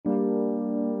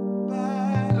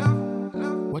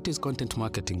What is content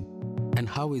marketing, and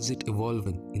how is it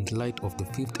evolving in light of the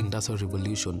fifth industrial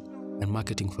revolution and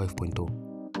marketing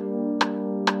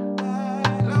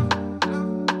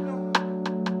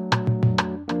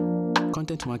 5.0?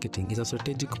 Content marketing is a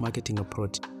strategic marketing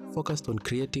approach focused on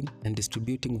creating and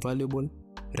distributing valuable,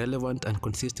 relevant, and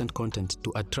consistent content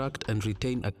to attract and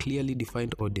retain a clearly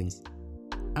defined audience,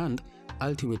 and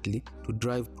ultimately to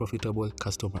drive profitable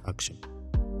customer action.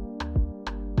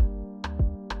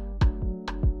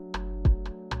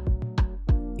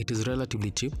 It is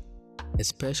relatively cheap,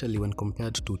 especially when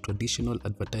compared to traditional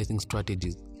advertising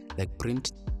strategies like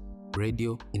print,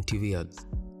 radio, and TV ads.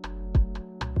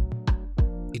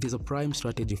 It is a prime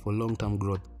strategy for long-term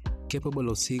growth, capable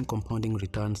of seeing compounding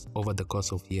returns over the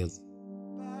course of years.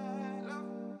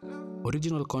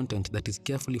 Original content that is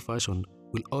carefully fashioned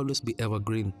will always be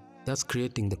evergreen, thus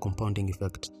creating the compounding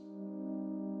effect.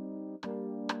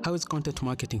 How is content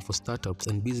marketing for startups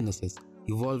and businesses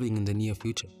evolving in the near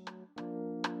future?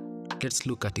 Let's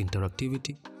look at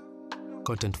interactivity,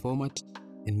 content format,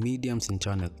 and mediums and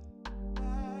channels.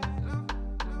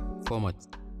 Formats.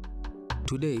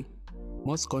 Today,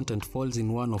 most content falls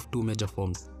in one of two major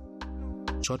forms.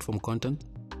 Short-form content,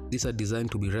 these are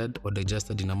designed to be read or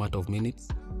digested in a matter of minutes,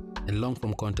 and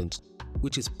long-form content,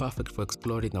 which is perfect for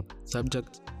exploring a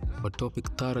subject or topic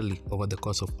thoroughly over the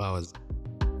course of hours.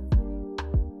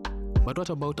 But what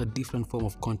about a different form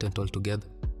of content altogether?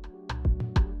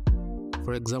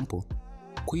 For example,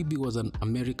 Quibi was an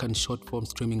American short-form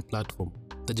streaming platform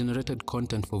that generated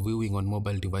content for viewing on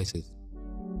mobile devices.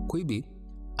 Quibi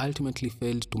ultimately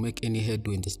failed to make any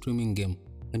headway in the streaming game,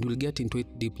 and we'll get into it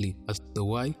deeply as to the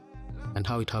why and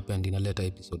how it happened in a later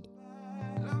episode.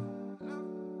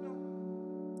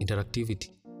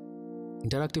 Interactivity.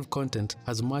 Interactive content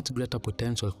has much greater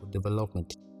potential for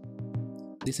development.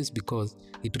 This is because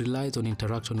it relies on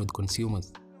interaction with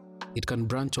consumers. It can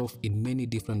branch off in many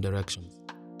different directions.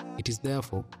 It is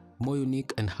therefore more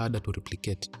unique and harder to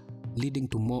replicate, leading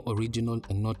to more original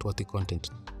and noteworthy content.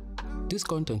 This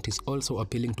content is also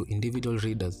appealing to individual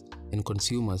readers and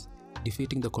consumers,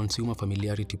 defeating the consumer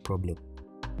familiarity problem.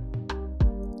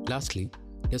 Lastly,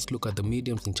 let's look at the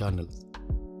mediums and channels.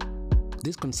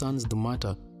 This concerns the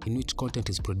matter in which content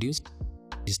is produced,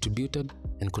 distributed,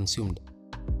 and consumed.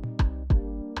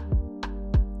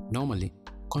 Normally,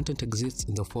 content exists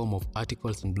in the form of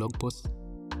articles and blog posts,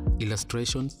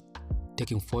 illustrations,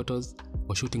 taking photos,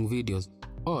 or shooting videos,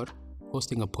 or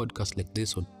hosting a podcast like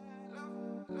this one.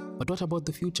 But what about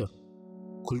the future?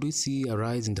 Could we see a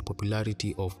rise in the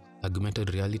popularity of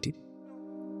augmented reality,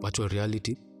 virtual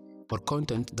reality, or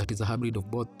content that is a hybrid of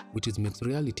both, which is mixed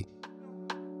reality?